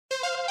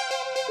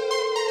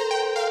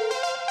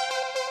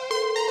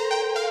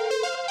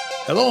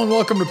Hello and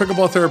welcome to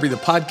Pickleball Therapy, the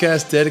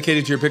podcast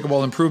dedicated to your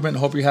pickleball improvement.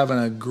 Hope you're having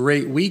a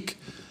great week.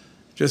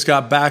 Just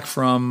got back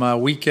from a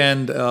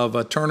weekend of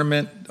a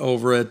tournament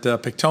over at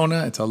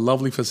Pictona. It's a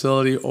lovely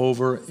facility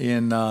over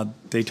in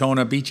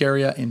Daytona Beach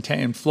area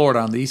in Florida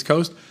on the East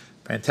Coast.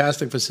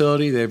 Fantastic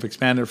facility. They've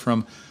expanded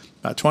from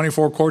about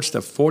 24 courts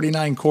to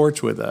 49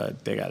 courts with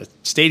they got a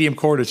stadium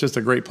court. It's just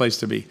a great place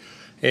to be.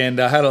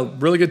 And I had a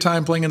really good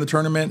time playing in the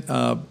tournament.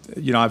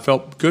 I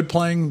felt good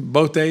playing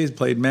both days,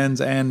 played men's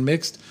and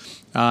mixed.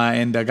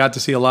 And I got to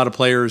see a lot of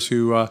players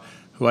who I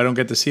don't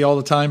get to see all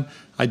the time.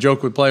 I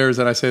joke with players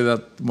that I say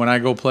that when I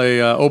go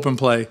play open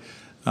play,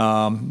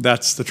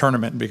 that's the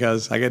tournament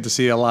because I get to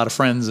see a lot of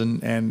friends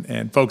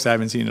and folks I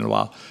haven't seen in a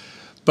while.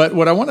 But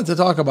what I wanted to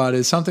talk about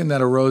is something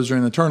that arose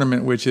during the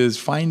tournament, which is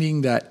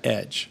finding that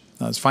edge.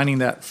 It's finding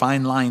that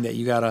fine line that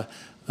you got to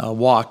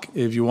walk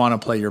if you want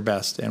to play your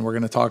best. And we're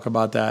going to talk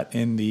about that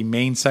in the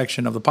main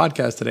section of the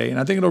podcast today. And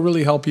I think it'll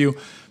really help you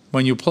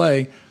when you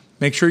play.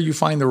 Make sure you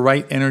find the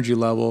right energy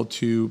level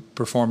to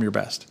perform your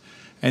best.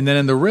 And then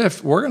in the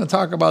riff, we're going to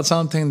talk about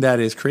something that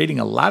is creating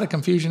a lot of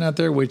confusion out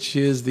there, which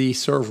is the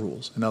serve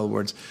rules. In other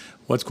words,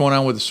 what's going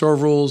on with the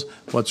serve rules,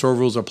 what serve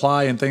rules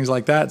apply, and things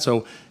like that.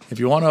 So if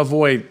you want to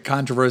avoid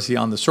controversy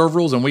on the serve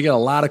rules, and we get a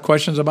lot of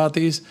questions about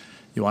these,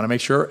 you want to make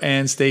sure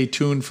and stay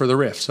tuned for the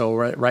riff. So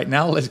right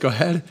now, let's go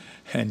ahead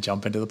and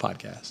jump into the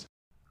podcast.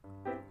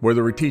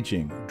 Whether we're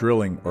teaching,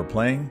 drilling, or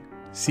playing,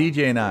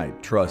 CJ and I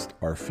trust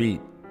our feet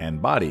and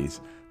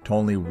bodies to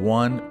only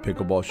one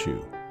pickleball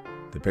shoe.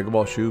 The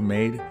pickleball shoe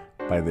made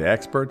by the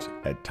experts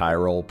at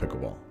Tyrol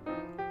Pickleball.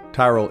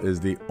 Tyrol is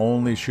the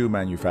only shoe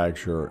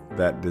manufacturer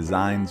that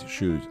designs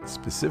shoes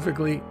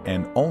specifically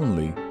and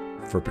only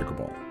for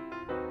pickleball.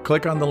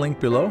 Click on the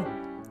link below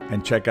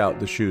and check out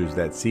the shoes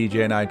that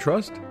CJ and I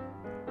trust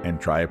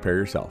and try a pair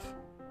yourself.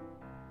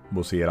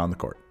 We'll see you on the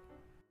court.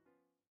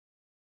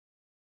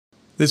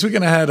 This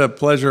weekend I had the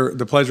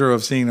pleasure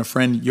of seeing a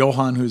friend,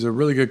 Johan, who's a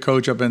really good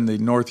coach up in the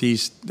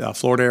Northeast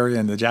Florida area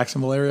and the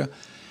Jacksonville area.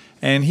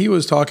 And he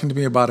was talking to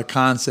me about a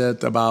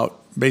concept about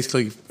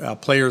basically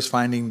players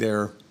finding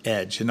their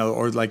edge,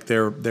 or like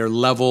their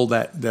level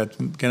that's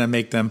going to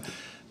make them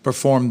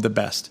perform the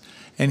best.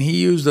 And he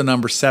used the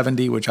number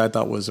 70, which I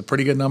thought was a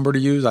pretty good number to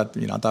use. I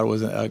thought it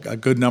was a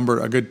good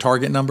number, a good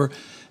target number.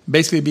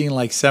 Basically being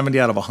like 70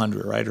 out of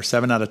 100, right? Or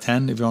 7 out of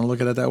 10, if you want to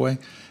look at it that way,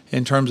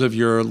 in terms of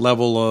your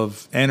level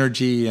of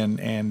energy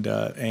and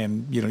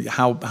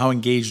how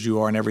engaged you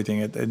are and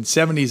everything. And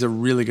 70 is a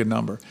really good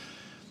number.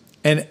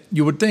 And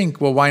you would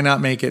think, well, why not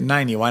make it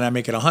 90? Why not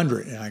make it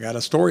 100? And I got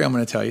a story I'm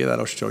going to tell you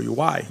that'll show you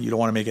why you don't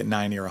want to make it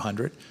 90 or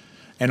 100.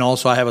 And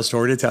also I have a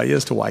story to tell you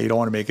as to why you don't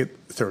want to make it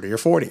 30 or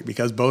 40,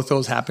 because both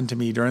those happened to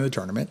me during the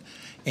tournament.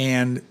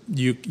 And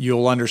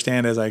you'll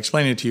understand as I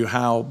explain it to you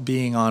how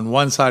being on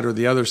one side or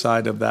the other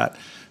side of that,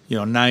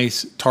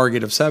 nice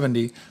target of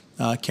 70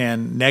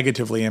 can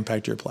negatively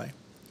impact your play.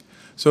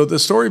 So the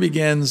story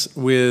begins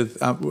with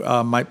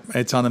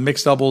it's on the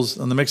mixed doubles.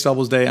 On the mixed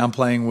doubles day, I'm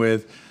playing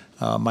with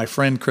my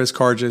friend Chris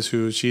Carges,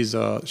 who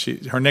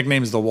her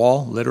nickname is the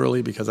Wall,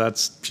 literally,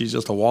 because she's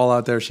just a wall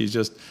out there. She's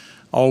just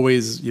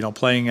always,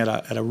 playing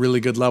at a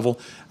really good level.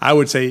 I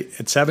would say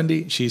at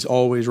 70, she's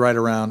always right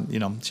around,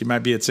 she might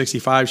be at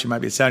 65, she might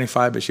be at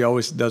 75, but she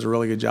always does a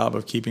really good job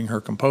of keeping her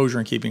composure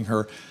and keeping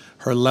her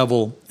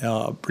level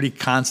pretty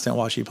constant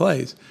while she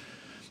plays.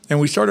 And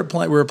we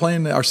were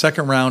playing our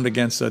second round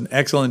against an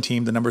excellent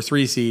team, the number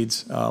 3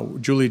 seeds,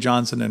 Julie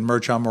Johnson and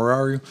Mircea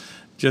Moraru,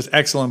 just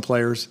excellent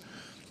players.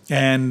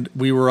 And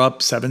we were up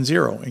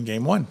 7-0 in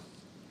game 1.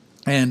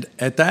 And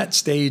at that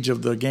stage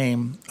of the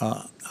game,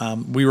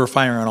 we were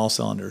firing on all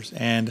cylinders.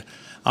 And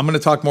I'm going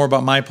to talk more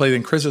about my play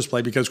than Chris's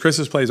play, because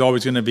Chris's play is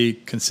always going to be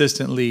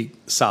consistently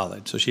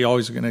solid. So she's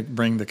always going to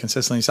bring the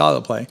consistently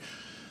solid play.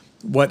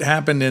 What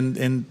happened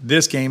in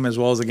this game, as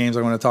well as the games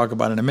I'm going to talk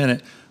about in a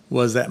minute,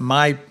 was that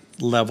my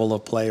level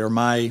of play or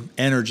my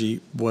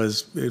energy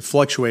it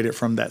fluctuated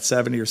from that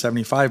 70 or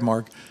 75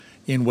 mark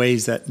in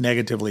ways that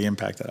negatively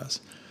impacted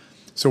us.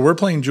 So we're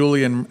playing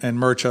Julie and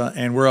Mircea,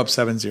 and we're up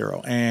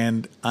 7-0.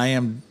 And I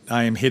am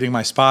hitting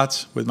my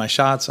spots with my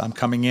shots. I'm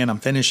coming in, I'm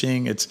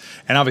finishing. And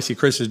obviously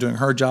Chris is doing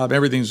her job.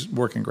 Everything's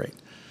working great.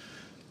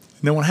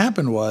 And then what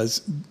happened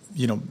was,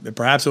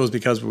 perhaps it was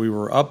because we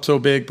were up so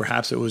big,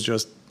 perhaps it was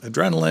just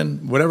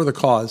adrenaline, whatever the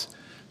cause,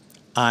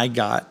 I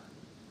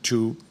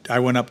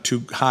went up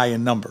too high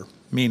in number,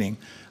 meaning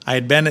I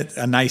had been at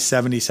a nice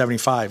 70,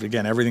 75.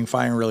 Again, everything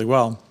firing really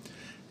well.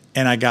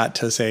 And I got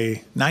to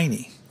say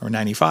 90 or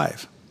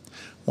 95.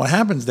 What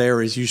happens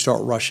there is you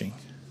start rushing,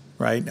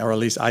 right? Or at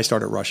least I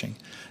started rushing.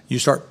 You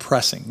start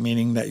pressing,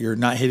 meaning that you're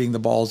not hitting the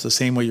balls the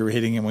same way you were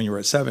hitting it when you were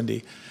at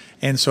 70.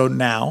 And so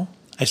now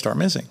I start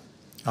missing.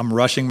 I'm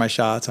rushing my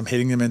shots. I'm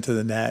hitting them into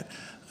the net.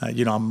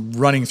 I'm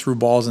running through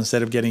balls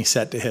instead of getting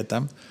set to hit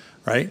them,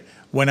 right?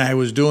 When I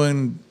was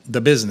doing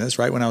the business,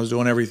 right, when I was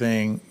doing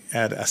everything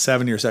at a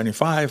 70 or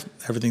 75,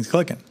 everything's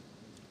clicking.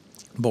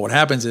 But what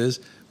happens is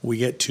we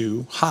get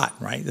too hot,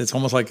 right? It's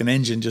almost like an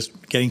engine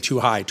just getting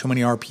too high, too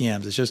many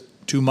RPMs. It's just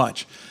too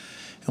much.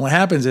 And what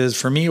happens is,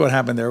 for me, what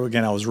happened there,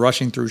 again, I was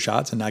rushing through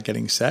shots and not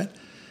getting set.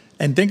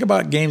 And think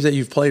about games that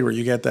you've played where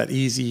you get that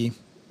easy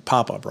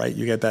pop-up, right?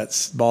 You get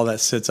that ball that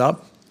sits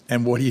up,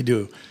 and what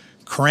do?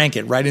 Crank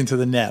it right into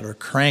the net or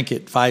crank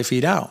it 5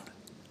 feet out.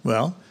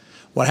 Well,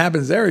 what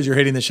happens there is you're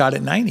hitting the shot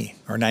at 90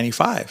 or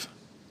 95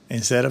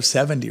 instead of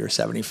 70 or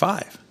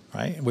 75,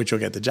 right? Which will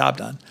get the job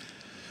done.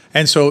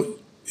 And so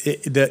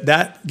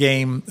that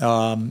game,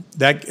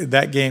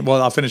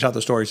 well, I'll finish out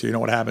the story so you know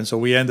what happened. So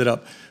we had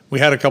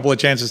a couple of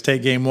chances to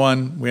take game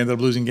one. We ended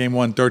up losing game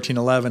one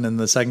 13-11, and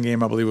the second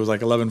game, I believe, was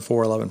like 11-4,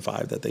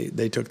 11-5 that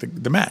they took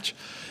the match.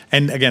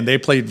 And again, they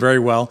played very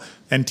well.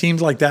 And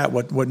teams like that,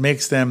 what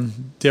makes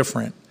them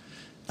different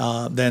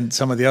than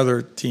some of the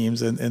other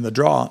teams in the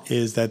draw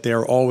is that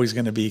they're always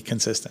going to be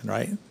consistent,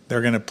 right?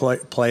 They're going to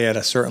play at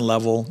a certain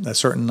level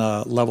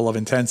of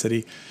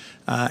intensity,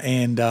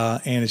 and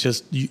it's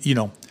just you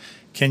know,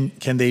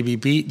 can they be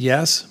beat?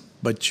 Yes,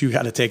 but you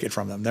got to take it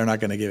from them. They're not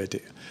going to give it to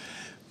you.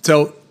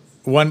 So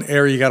one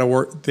area you got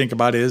to think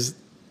about is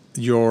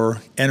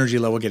your energy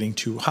level getting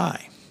too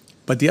high.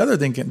 But the other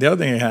thing that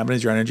can happen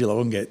is your energy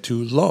level can get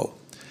too low.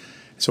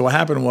 So what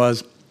happened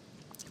was,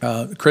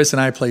 Chris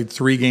and I played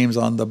 3 games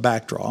on the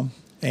back draw,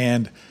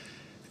 and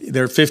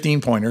they're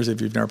 15 pointers if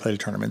you've never played a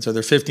tournament. So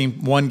they're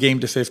 1 game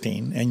to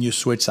 15, and you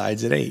switch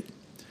sides at 8.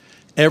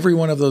 Every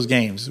one of those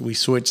games, we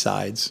switched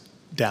sides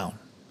down.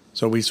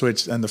 So we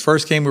switched. In the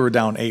first game, we were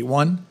down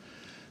 8-1.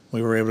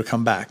 We were able to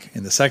come back.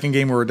 In the second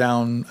game, we were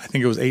down, I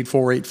think it was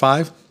 8-4,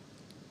 8-5.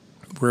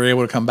 We were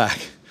able to come back.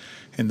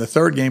 In the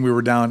third game, we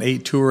were down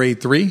 8-2 or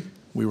 8-3.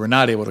 We were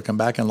not able to come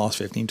back and lost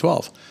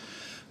 15-12.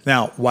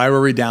 Now, why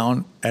were we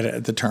down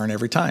at the turn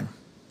every time?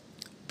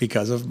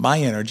 Because of my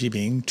energy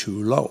being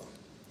too low.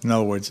 In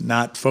other words,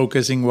 not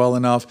focusing well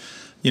enough,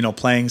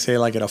 playing, say,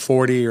 like at a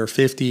 40 or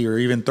 50 or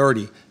even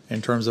 30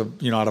 in terms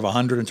of, out of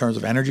 100 in terms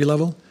of energy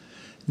level.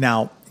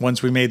 Now,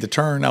 once we made the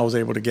turn, I was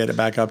able to get it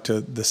back up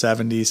to the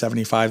 70,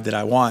 75 that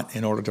I want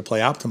in order to play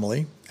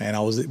optimally.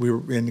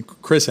 And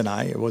Chris and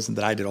I, it wasn't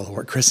that I did all the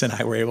work, Chris and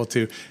I were able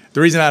to.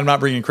 The reason I'm not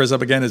bringing Chris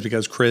up again is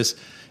because Chris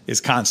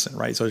is constant,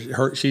 right?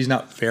 So she's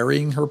not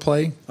varying her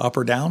play up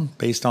or down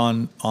based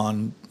on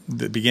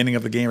the beginning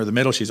of the game or the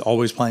middle. She's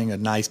always playing a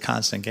nice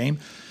constant game.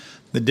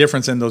 The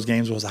difference in those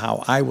games was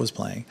how I was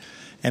playing.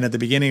 And at the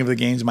beginning of the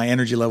games, my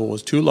energy level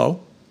was too low,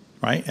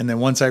 right? And then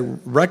once I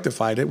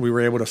rectified it, we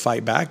were able to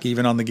fight back.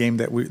 Even on the game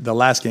the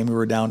last game, we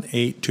were down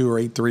 8-2 or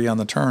 8-3 on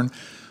the turn.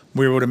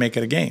 We were able to make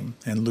it a game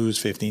and lose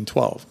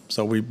 15-12.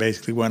 So we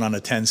basically went on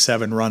a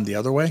 10-7 run the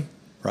other way,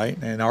 right,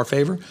 in our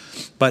favor.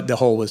 But the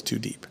hole was too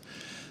deep.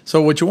 So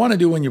what you want to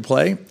do when you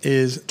play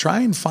is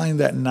try and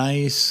find that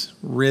nice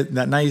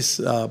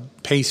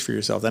pace for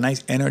yourself, that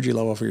nice energy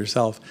level for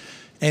yourself,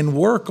 and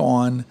work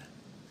on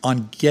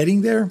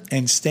getting there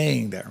and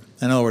staying there.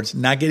 In other words,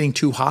 not getting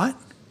too hot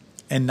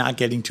and not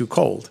getting too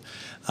cold.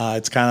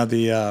 It's kind of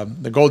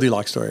the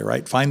Goldilocks story,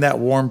 right? Find that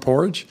warm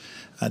porridge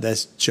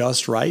that's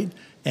just right.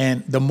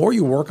 And the more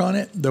you work on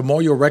it, the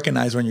more you'll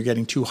recognize when you're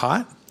getting too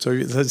hot. So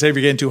let's say if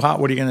you're getting too hot,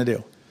 what are you going to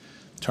do?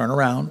 Turn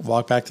around,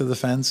 walk back to the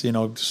fence,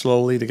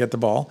 slowly to get the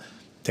ball,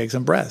 take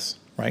some breaths,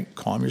 right?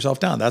 Calm yourself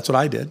down. That's what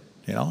I did.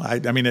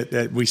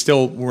 We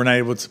still were not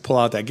able to pull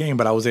out that game,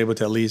 but I was able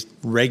to at least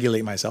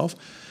regulate myself.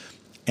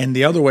 And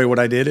the other way, what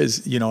I did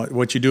is,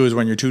 what you do is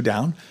when you're too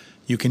down,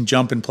 you can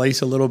jump in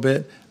place a little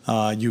bit.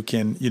 You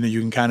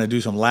can kind of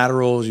do some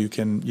laterals. You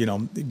can,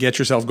 get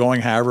yourself going.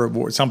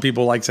 However, some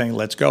people like saying,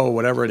 let's go,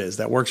 whatever it is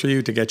that works for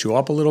you to get you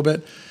up a little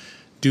bit.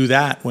 Do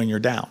that when you're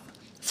down.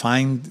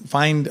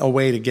 Find a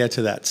way to get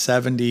to that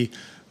 70,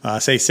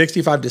 say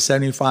 65 to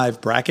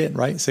 75 bracket,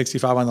 right?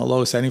 65 on the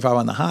low, 75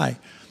 on the high,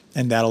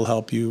 and that'll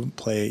help you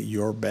play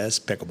your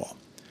best pickleball.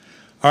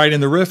 All right, in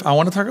the riff, I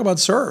want to talk about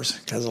serves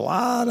because a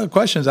lot of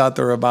questions out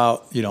there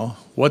about,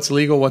 what's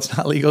legal, what's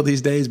not legal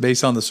these days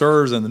based on the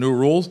serves and the new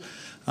rules.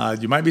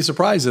 You might be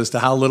surprised as to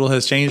how little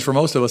has changed for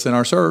most of us in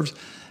our serves,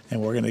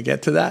 and we're going to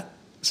get to that,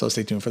 so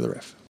stay tuned for the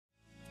riff.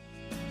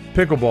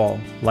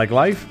 Pickleball, like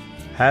life,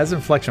 has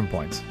inflection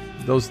points.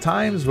 Those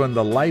times when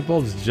the light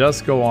bulbs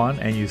just go on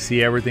and you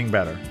see everything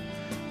better.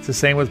 It's the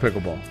same with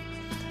pickleball.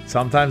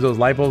 Sometimes those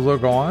light bulbs will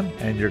go on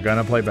and you're going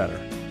to play better.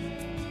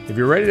 If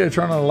you're ready to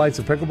turn on the lights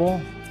of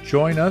pickleball,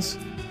 join us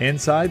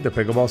inside the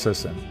Pickleball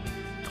system.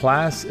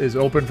 Class is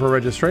open for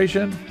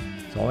registration.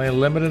 It's only a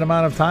limited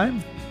amount of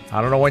time.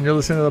 I don't know when you're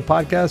listening to the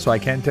podcast, so I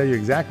can't tell you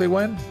exactly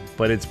when,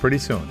 but it's pretty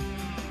soon.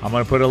 I'm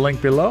going to put a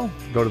link below.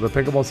 Go to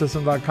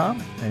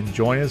thepickleballsystem.com and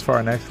join us for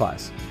our next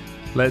class.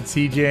 Let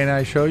CJ and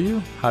I show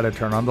you how to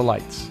turn on the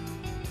lights.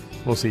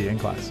 We'll see you in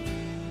class.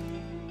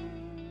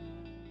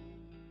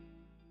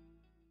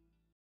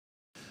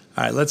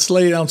 All right, let's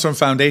lay down some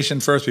foundation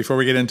first before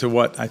we get into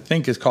what I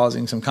think is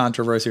causing some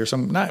controversy or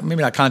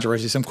maybe not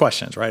controversy, some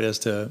questions, right, as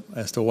to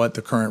what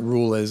the current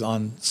rule is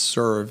on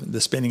serve,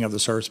 the spinning of the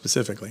serve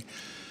specifically.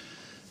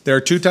 There are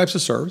 2 types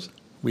of serves.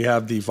 We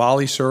have the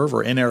volley serve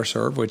or in-air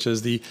serve, which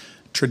is the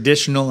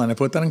traditional, and I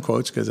put that in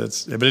quotes because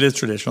it is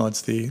traditional.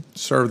 It's the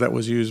serve that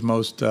was used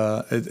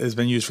has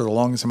been used for the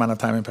longest amount of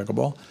time in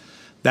pickleball.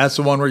 That's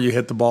the one where you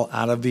hit the ball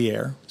out of the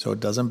air so it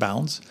doesn't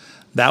bounce.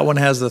 That one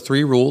has the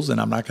 3 rules, and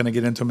I'm not going to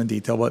get into them in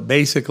detail, but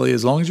basically,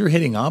 as long as you're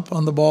hitting up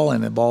on the ball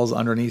and the ball's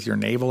underneath your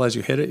navel as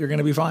you hit it, you're going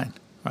to be fine,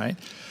 right?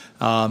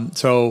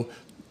 So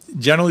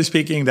generally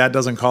speaking, that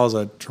doesn't cause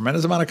a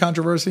tremendous amount of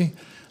controversy,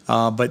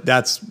 but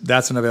that's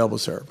an available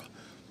serve.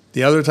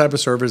 The other type of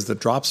serve is the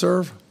drop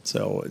serve.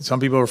 So some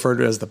people refer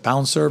to it as the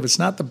bounce serve. It's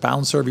not the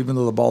bounce serve, even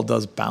though the ball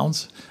does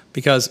bounce,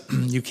 because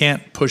you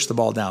can't push the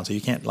ball down. So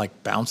you can't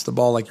like bounce the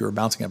ball like you were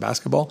bouncing a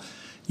basketball.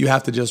 You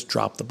have to just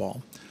drop the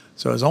ball.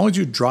 So as long as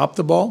you drop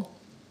the ball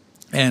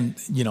and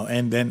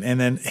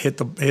then hit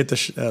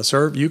the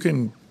serve, you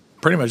can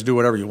pretty much do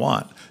whatever you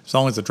want. As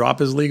long as the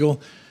drop is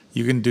legal,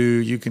 you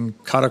can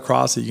cut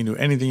across it. You can do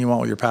anything you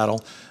want with your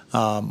paddle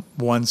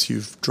once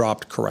you've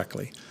dropped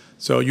correctly.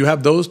 So you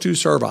have those 2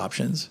 serve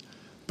options.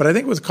 But I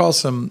think what's caused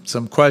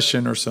some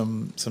question or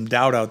some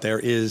doubt out there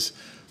is,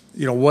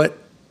 how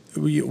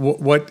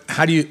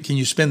can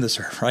you spin the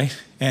serve, right?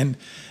 And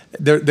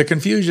the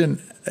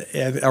confusion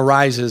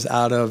arises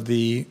out of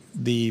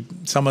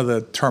some of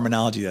the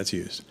terminology that's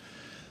used.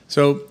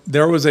 So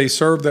there was a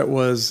serve that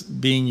was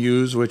being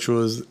used, which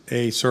was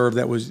a serve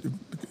that was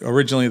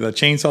originally the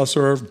chainsaw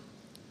serve,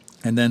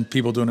 and then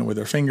people doing it with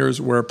their fingers,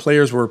 where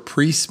players were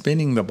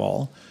pre-spinning the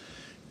ball,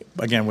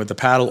 again with the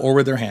paddle or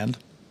with their hand.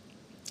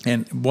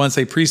 And once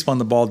they pre-spun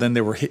the ball, then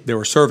they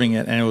were serving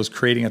it, and it was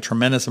creating a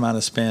tremendous amount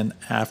of spin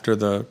after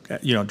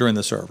during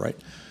the serve, right?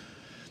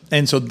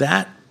 And so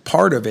that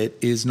part of it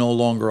is no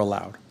longer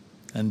allowed.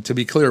 And to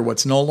be clear,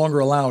 what's no longer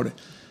allowed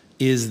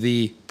is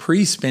the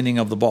pre-spinning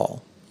of the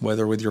ball,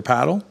 whether with your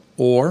paddle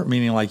or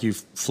meaning like you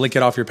flick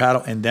it off your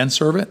paddle and then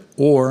serve it,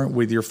 or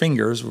with your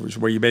fingers,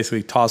 where you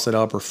basically toss it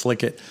up or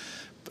flick it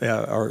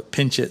or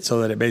pinch it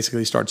so that it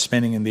basically starts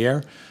spinning in the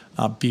air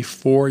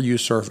before you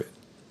serve it.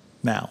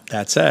 Now,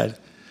 that said,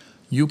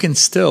 you can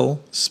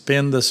still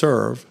spin the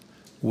serve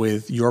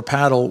with your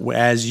paddle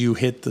as you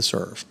hit the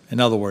serve. In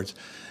other words,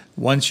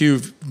 once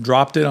you've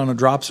dropped it on a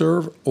drop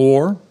serve,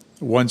 or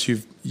once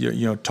you've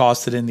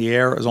tossed it in the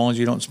air, as long as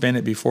you don't spin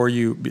it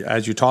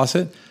as you toss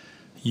it,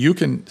 you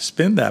can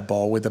spin that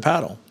ball with the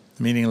paddle.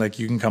 Meaning, like,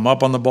 you can come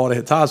up on the ball to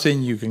hit top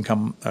spin, you can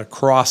come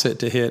across it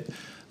to hit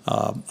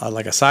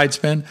like a side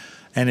spin.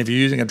 And if you're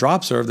using a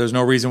drop serve, there's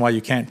no reason why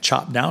you can't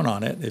chop down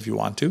on it if you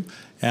want to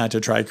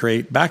try to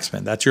create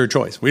backspin. That's your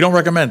choice. We don't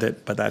recommend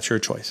it, but that's your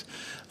choice.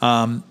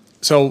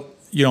 So,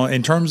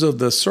 in terms of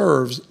the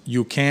serves,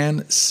 you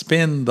can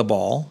spin the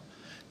ball.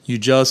 You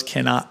just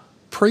cannot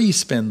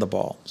pre-spin the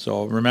ball.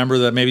 So remember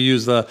that maybe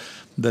use the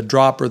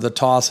drop or the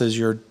toss as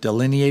your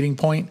delineating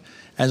point.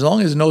 As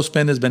long as no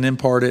spin has been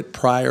imparted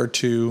prior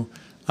to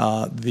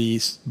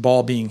the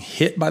ball being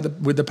hit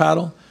with the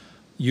paddle,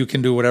 you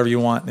can do whatever you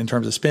want in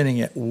terms of spinning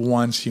it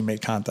once you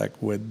make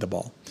contact with the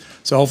ball.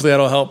 So hopefully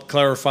that'll help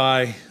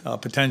clarify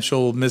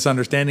potential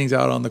misunderstandings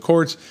out on the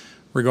courts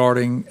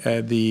regarding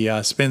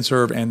the spin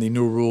serve and the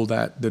new rule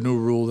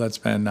that's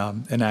been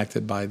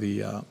enacted by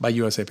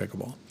USA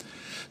Pickleball.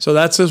 So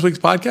that's this week's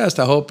podcast.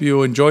 I hope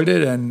you enjoyed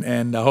it,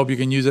 and I hope you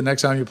can use it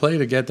next time you play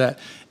to get that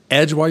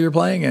edge while you're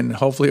playing and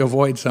hopefully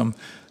avoid some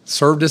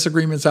serve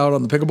disagreements out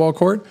on the pickleball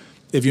court.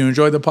 If you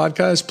enjoyed the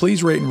podcast,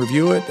 please rate and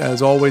review it.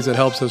 As always, it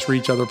helps us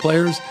reach other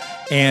players.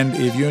 And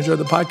if you enjoyed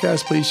the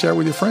podcast, please share it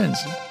with your friends.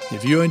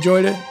 If you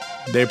enjoyed it,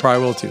 they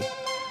probably will too.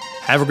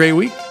 Have a great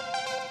week,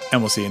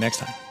 and we'll see you next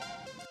time.